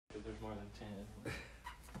more than 10.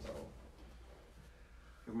 So,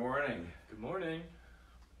 good morning. Good morning.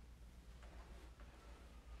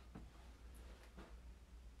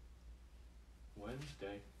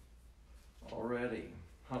 Wednesday. Already,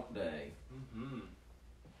 hump day. Mm-hmm. Of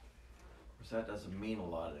course, that doesn't mean a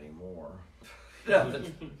lot anymore.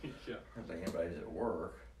 Doesn't. Yeah. I don't think anybody's at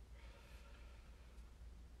work.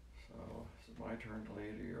 So, is it my turn to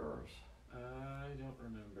lead or yours? I don't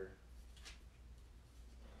remember.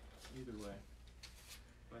 Either way.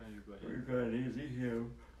 Why don't you go ahead? We've got an easy hymn.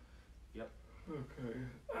 Yep. Okay.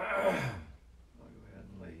 I'll go ahead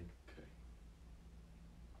and lead. Okay.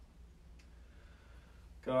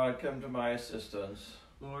 God, come to my assistance.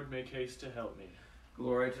 Lord, make haste to help me.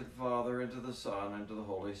 Glory to the Father, and to the Son, and to the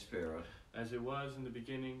Holy Spirit. As it was in the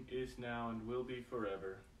beginning, is now, and will be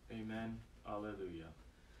forever. Amen. Alleluia.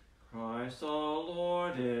 Christ our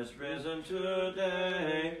Lord is risen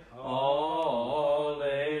today. Alleluia.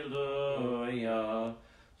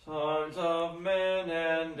 Sons of men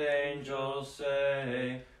and angels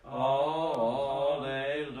say, Alleluia.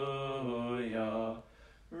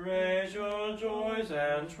 Raise your joys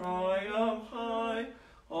and triumph high.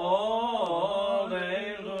 Alleluia.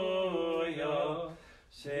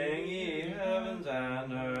 Sing ye heavens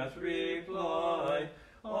and earth reply.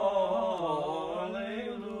 Alleluia.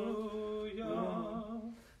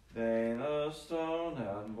 Vein the stone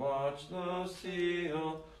and watch the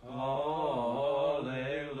seal. Alleluia.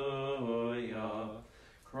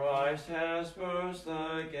 Christ has burst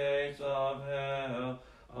the gates of hell.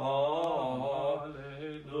 Alleluia.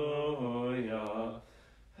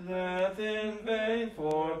 Death in vain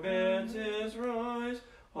forbids his rise.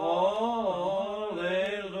 Alleluia.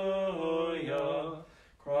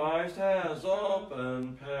 Christ has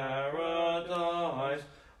opened paradise.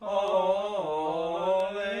 Alleluia.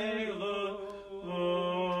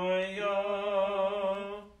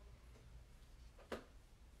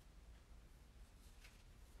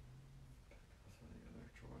 What's the other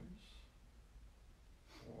choice?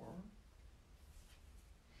 4.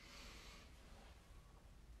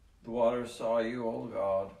 The waters saw you, O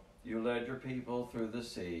God. You led your people through the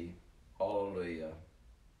sea. Alleluia.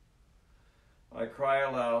 I cry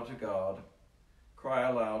aloud to God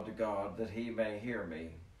that he may hear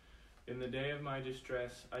me. In the day of my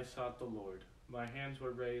distress, I sought the Lord. My hands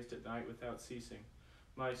were raised at night without ceasing.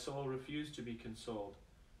 My soul refused to be consoled.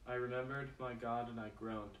 I remembered my God and I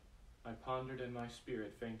groaned. I pondered and my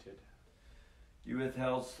spirit fainted. You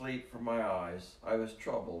withheld sleep from my eyes. I was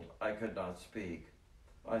troubled. I could not speak.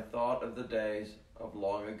 I thought of the days of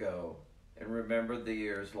long ago and remembered the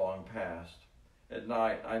years long past. At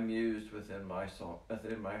night I mused within my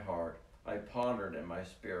heart. I pondered and my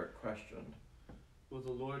spirit questioned. Will the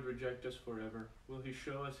Lord reject us forever? Will he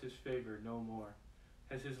show us his favor no more?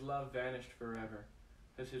 Has his love vanished forever?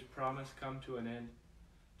 Has his promise come to an end?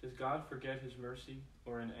 Does God forget his mercy,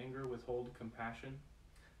 or in anger withhold compassion?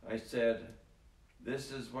 I said,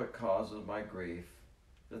 this is what causes my grief,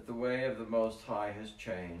 that the way of the Most High has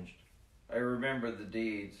changed. I remember the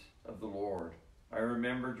deeds of the Lord. I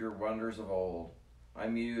remembered your wonders of old. I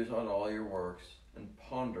muse on all your works and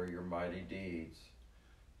ponder your mighty deeds.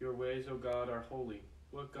 Your ways, O God, are holy.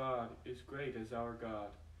 What God is great as our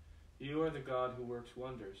God? You are the God who works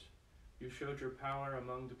wonders. You showed your power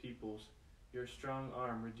among the peoples. Your strong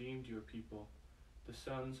arm redeemed your people, the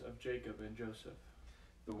sons of Jacob and Joseph.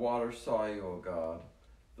 The waters saw you, O God.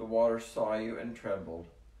 The waters saw you and trembled.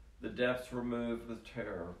 The depths were moved with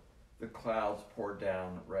terror. The clouds poured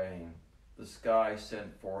down rain. The sky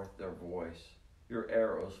sent forth their voice. Your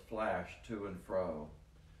arrows flashed to and fro.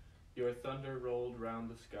 Your thunder rolled round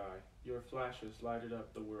the sky. Your flashes lighted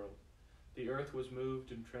up the world. The earth was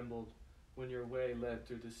moved and trembled when your way led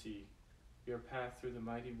through the sea, your path through the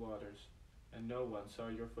mighty waters, and no one saw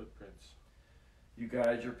your footprints. You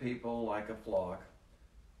guide your people like a flock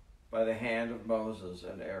by the hand of Moses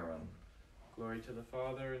and Aaron. Glory to the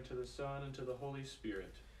Father, and to the Son, and to the Holy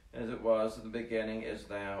Spirit. As it was in the beginning, is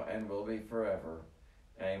now, and will be forever.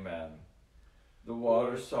 Amen. The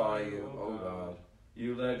waters saw you, O God.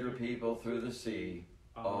 You led your people through the sea.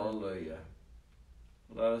 Alleluia.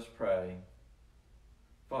 Let us pray.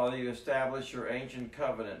 Father, you established your ancient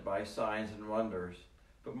covenant by signs and wonders,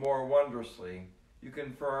 but more wondrously, you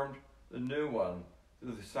confirmed the new one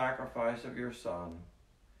through the sacrifice of your Son.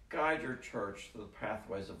 Guide your church through the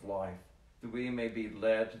pathways of life, that we may be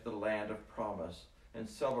led to the land of promise and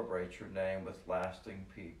celebrate your name with lasting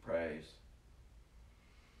praise.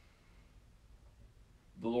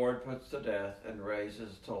 The Lord puts to death and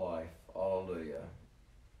raises to life. Alleluia.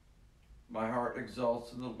 My heart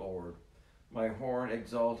exults in the Lord. My horn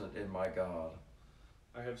exalted in my God.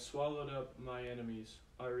 I have swallowed up my enemies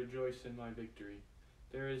I rejoice in my victory.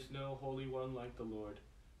 There is no Holy One like the Lord.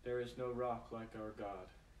 There is no rock like our God.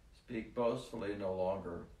 Speak boastfully no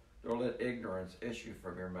longer, nor let ignorance issue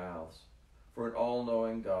from your mouths. For an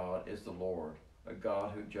all-knowing God is the Lord, a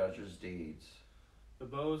God who judges deeds. The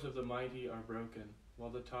bows of the mighty are broken,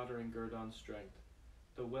 while the tottering gird on strength.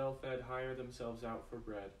 The well-fed hire themselves out for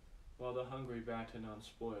bread, while the hungry batten on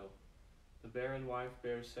spoil. The barren wife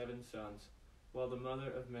bears 7 sons, while the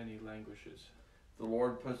mother of many languishes. The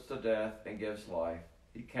Lord puts to death and gives life.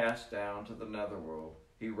 He casts down to the netherworld.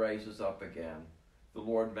 He raises up again. The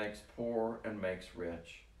Lord makes poor and makes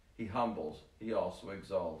rich. He humbles, he also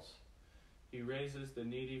exalts. He raises the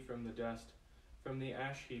needy from the dust. From the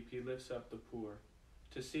ash heap he lifts up the poor,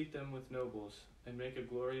 to seat them with nobles, and make a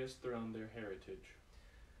glorious throne their heritage.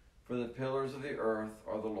 For the pillars of the earth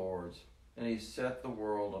are the Lord's, and he set the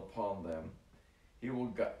world upon them. He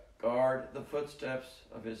will guard the footsteps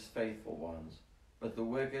of his faithful ones, but the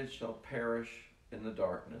wicked shall perish in the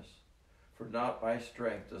darkness. For not by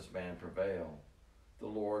strength does man prevail. The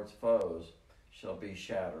Lord's foes shall be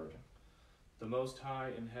shattered. The Most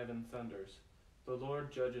High in heaven thunders. The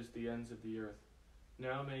Lord judges the ends of the earth.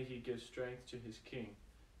 Now may he give strength to his king,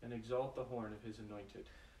 and exalt the horn of his anointed.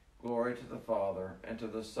 Glory to the Father, and to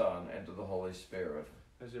the Son, and to the Holy Spirit.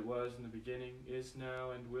 As it was in the beginning, is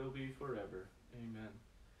now, and will be forever. Amen.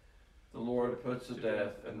 The Lord puts to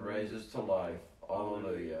death and raises to life.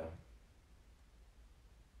 Alleluia.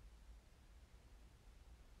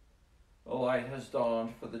 A light has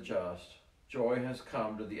dawned for the just. Joy has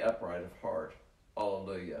come to the upright of heart.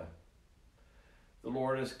 Alleluia. The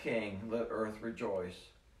Lord is King. Let earth rejoice.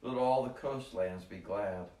 Let all the coastlands be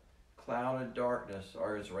glad. Cloud and darkness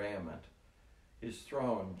are his raiment. His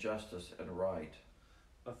throne, justice and right.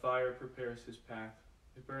 A fire prepares his path.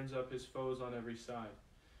 It burns up his foes on every side.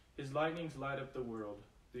 His lightnings light up the world.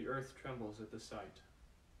 The earth trembles at the sight.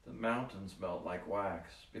 The mountains melt like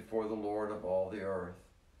wax before the Lord of all the earth.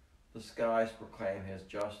 The skies proclaim his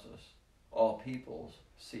justice. All peoples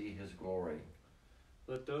see his glory.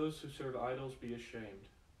 Let those who serve idols be ashamed,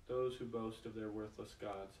 those who boast of their worthless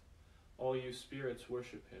gods. All you spirits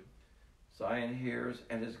worship him. Zion hears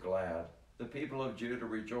and is glad. The people of Judah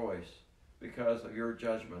rejoice because of your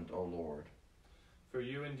judgment, O Lord. For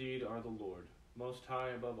you indeed are the Lord, most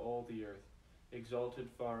high above all the earth, exalted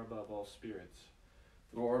far above all spirits.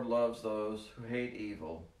 The Lord loves those who hate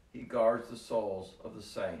evil. He guards the souls of the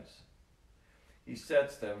saints. He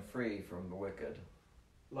sets them free from the wicked.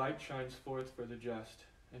 Light shines forth for the just,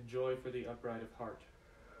 and joy for the upright of heart.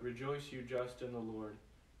 Rejoice, you just in the Lord.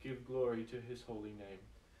 Give glory to his holy name.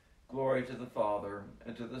 Glory to the Father,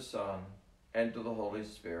 and to the Son, and to the Holy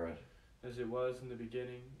Spirit. As it was in the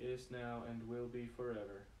beginning, is now, and will be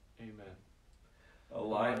forever. Amen. A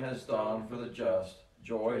light has dawned for the just.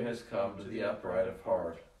 Joy has come to the upright of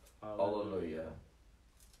heart. Alleluia.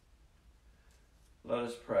 Let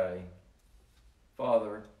us pray.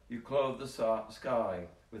 Father, you clothe the sky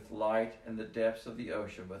with light and the depths of the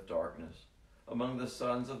ocean with darkness. Among the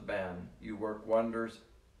sons of men, you work wonders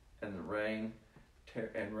and rain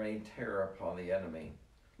terror upon the enemy.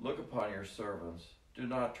 Look upon your servants. Do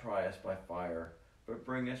not try us by fire, but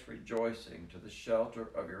bring us rejoicing to the shelter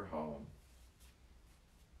of your home.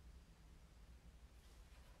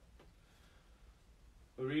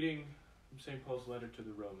 A reading from St. Paul's letter to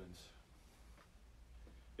the Romans.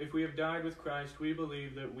 If we have died with Christ, we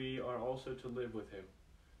believe that we are also to live with him.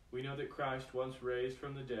 We know that Christ, once raised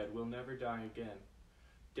from the dead, will never die again.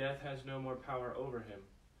 Death has no more power over him.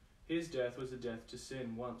 His death was a death to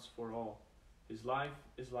sin once for all. His life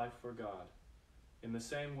is life for God. In the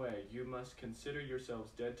same way, you must consider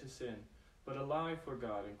yourselves dead to sin, but alive for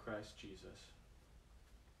God in Christ Jesus.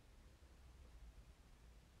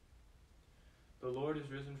 The Lord is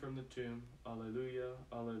risen from the tomb. Alleluia,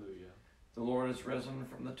 alleluia. The Lord is risen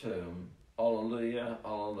from the tomb. Alleluia,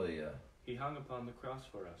 alleluia. He hung upon the cross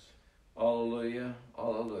for us. Alleluia,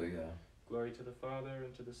 alleluia. Glory to the Father,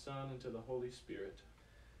 and to the Son, and to the Holy Spirit.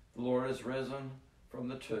 The Lord is risen from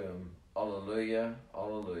the tomb. Alleluia,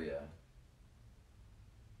 alleluia.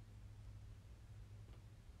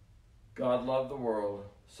 God loved the world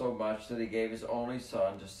so much that he gave his only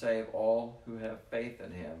Son to save all who have faith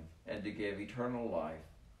in him and to give eternal life.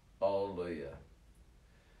 Alleluia.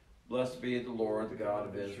 Blessed be the Lord, the God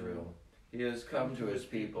of Israel. He has come to his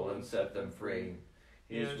people and set them free.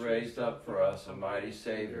 He has raised up for us a mighty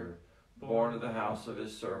Savior, born of the house of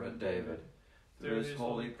his servant David. Through his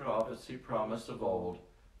holy prophets he promised of old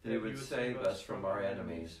that he would save us from our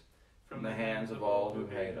enemies, from the hands of all who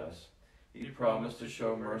hate us. He promised to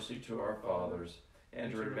show mercy to our fathers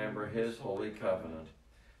and to remember his holy covenant.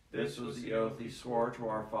 This was the oath he swore to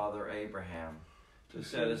our father Abraham, to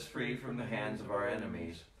set us free from the hands of our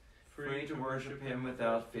enemies, free to worship him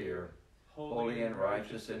without fear, holy and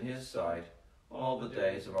righteous in his sight, all the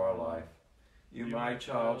days of our life. You, my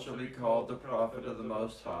child, shall be called the prophet of the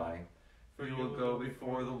Most High, for you will go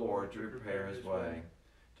before the Lord to prepare his way,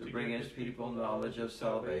 to bring his people knowledge of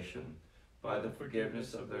salvation by the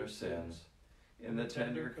forgiveness of their sins. In the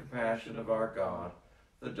tender compassion of our God,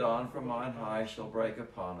 the dawn from on high shall break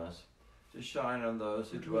upon us, to shine on those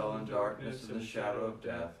who dwell in darkness and the shadow of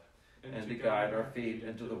death, and to guide our feet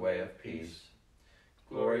into the way of peace.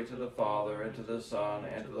 Glory to the Father, and to the Son,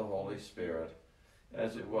 and to the Holy Spirit,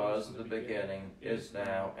 as it was in the beginning, is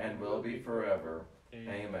now, and will be forever.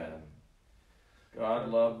 Amen. God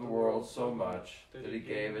loved the world so much that he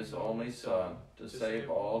gave his only Son to save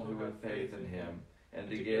all who have faith in him, and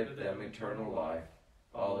to give them eternal life.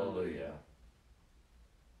 Alleluia.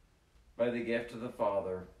 By the gift of the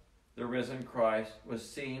Father, the risen Christ was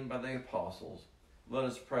seen by the apostles. Let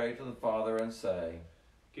us pray to the Father and say,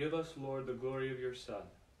 Give us, Lord, the glory of your Son.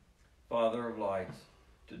 Father of lights,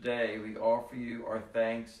 today we offer you our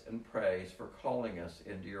thanks and praise for calling us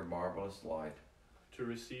into your marvelous light, to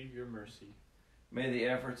receive your mercy. May the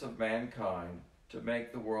efforts of mankind to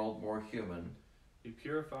make the world more human be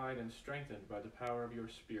purified and strengthened by the power of your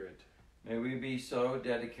Spirit. May we be so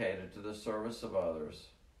dedicated to the service of others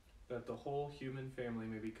that the whole human family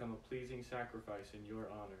may become a pleasing sacrifice in your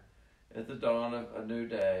honor. At the dawn of a new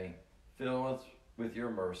day, fill us with your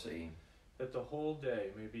mercy, that the whole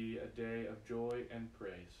day may be a day of joy and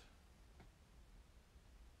praise.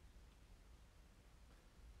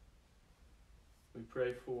 We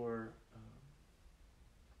pray for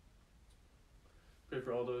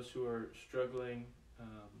all those who are struggling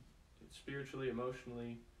spiritually,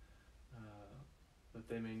 emotionally, that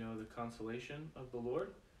they may know the consolation of the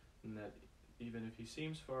Lord, and that even if he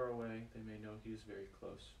seems far away, they may know he is very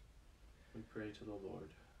close. We pray to the Lord.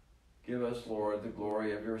 Give us, Lord, the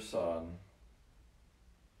glory of your Son.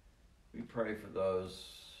 We pray for those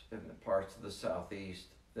in the parts of the southeast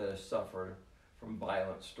that have suffered from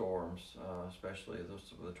violent storms, especially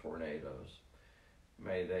some of the tornadoes.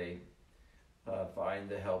 May they find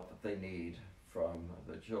the help that they need from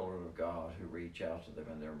the children of God who reach out to them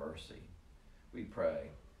in their mercy. We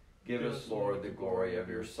pray. Give us, Lord, the glory of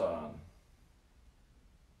your Son.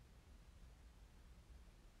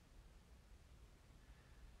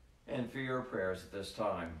 And for your prayers at this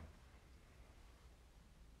time.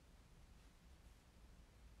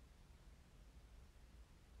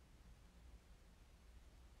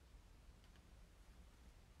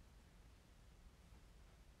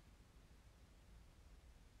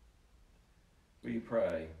 We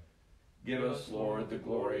pray. Give us, Lord, the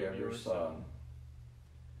glory of your Son.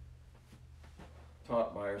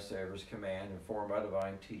 Taught by our Savior's command and formed by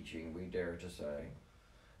divine teaching, we dare to say,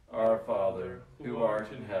 Our Father, who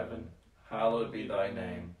art in heaven, hallowed be thy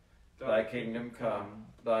name. Thy kingdom come,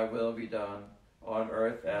 thy will be done, on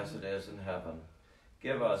earth as it is in heaven.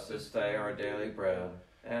 Give us this day our daily bread,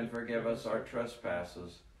 and forgive us our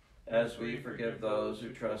trespasses, as we forgive those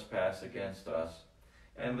who trespass against us.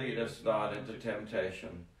 And lead us not into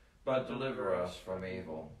temptation, but deliver us from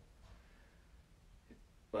evil.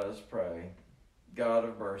 Let us pray. God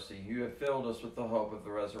of mercy, you have filled us with the hope of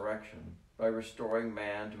the resurrection by restoring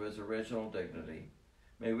man to his original dignity.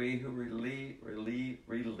 May we who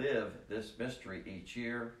relive this mystery each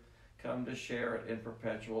year come to share it in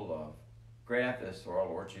perpetual love. Grant this through our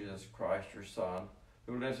Lord Jesus Christ, your Son,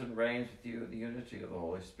 who lives and reigns with you in the unity of the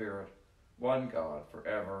Holy Spirit, one God,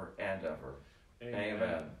 forever and ever.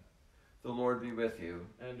 Amen. The Lord be with you.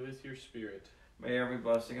 And with your spirit. May every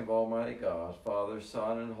blessing of Almighty God, Father,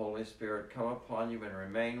 Son, and Holy Spirit come upon you and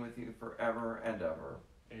remain with you forever and ever.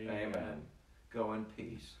 Amen. Go in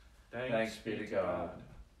peace. Thanks be to God.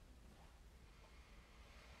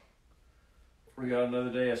 We got another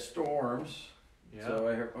day of storms, so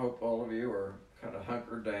I hope all of you are kind of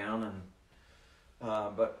hunkered down. And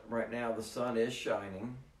but right now the sun is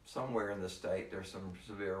shining. Somewhere in the state there's some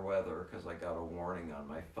severe weather because I got a warning on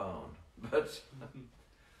my phone. But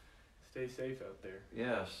stay safe out there.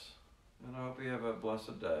 Yes, and I hope you have a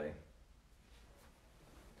blessed day.